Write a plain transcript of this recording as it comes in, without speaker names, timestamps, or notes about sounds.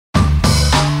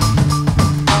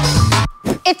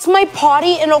It's my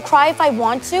potty and it'll cry if I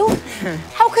want to?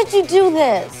 How could you do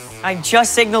this? I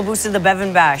just signal boosted the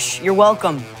Bevan Bash. You're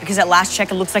welcome, because at last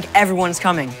check, it looks like everyone's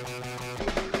coming.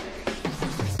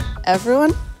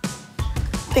 Everyone?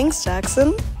 Thanks,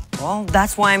 Jackson. Well,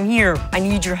 that's why I'm here. I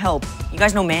need your help. You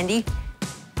guys know Mandy?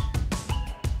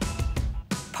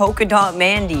 Polka Dot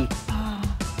Mandy.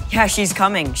 Yeah, she's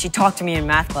coming. She talked to me in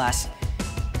math class.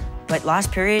 But last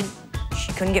period,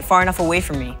 she couldn't get far enough away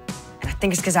from me. And I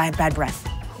think it's because I have bad breath.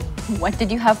 What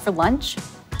did you have for lunch?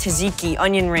 Tzatziki,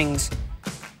 onion rings.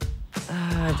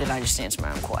 Did I just answer my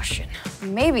own question?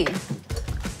 Maybe.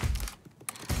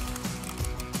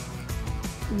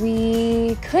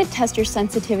 We could test your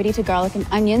sensitivity to garlic and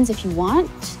onions if you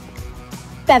want.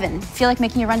 Bevan, feel like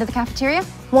making a run to the cafeteria?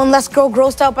 One less girl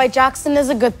grossed out by Jackson is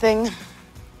a good thing.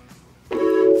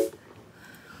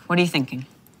 What are you thinking?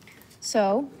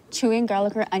 So, chewing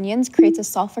garlic or onions creates a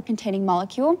sulfur-containing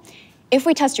molecule. If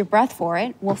we test your breath for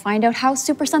it, we'll find out how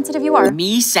super sensitive you are.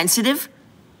 Me sensitive?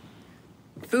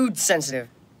 Food sensitive.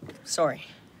 Sorry.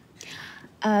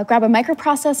 Grab a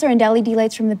microprocessor and LED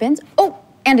lights from the bins. Oh,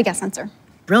 and a gas sensor.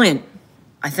 Brilliant,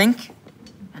 I think,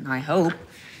 and I hope.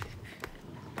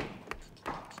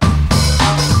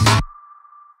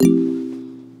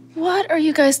 What are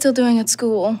you guys still doing at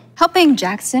school? Helping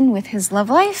Jackson with his love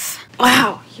life.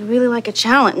 Wow, you really like a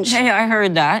challenge. Hey, I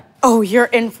heard that. Oh, you're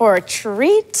in for a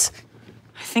treat?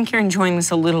 I think you're enjoying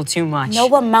this a little too much. No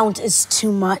amount is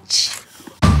too much.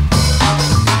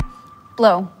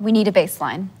 Blow, we need a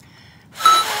baseline.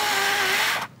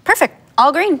 Perfect,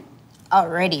 all green.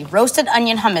 Alrighty, roasted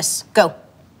onion hummus, go.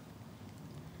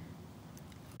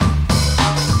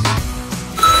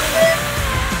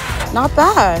 Not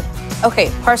bad.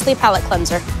 Okay, parsley palate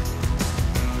cleanser.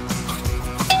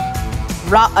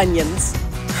 Raw onions.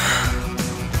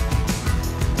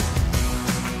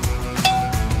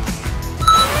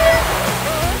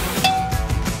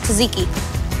 Tzatziki.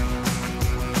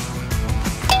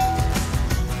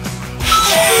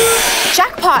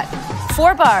 Jackpot,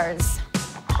 4 bars.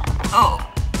 Oh,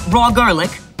 raw garlic?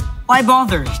 Why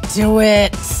bother? Do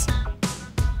it.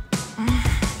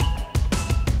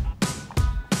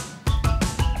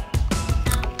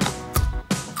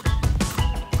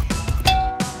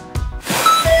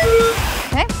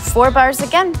 Okay, 4 bars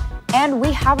again. And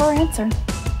we have our answer.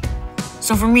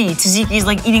 So for me, tzatziki is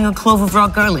like eating a clove of raw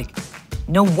garlic.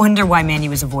 No wonder why Mandy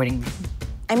was avoiding me.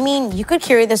 I mean, you could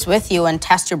carry this with you and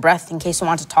test your breath in case you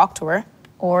want to talk to her.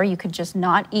 Or you could just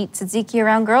not eat tzatziki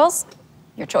around girls.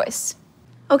 Your choice.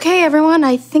 Okay, everyone,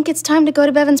 I think it's time to go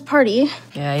to Bevan's party.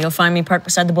 Yeah, you'll find me parked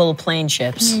beside the bowl of plain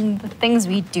chips. The things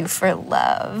we do for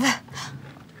love.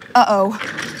 Uh-oh.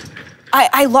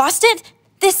 I lost it?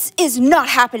 This is not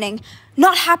happening.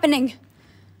 Not happening.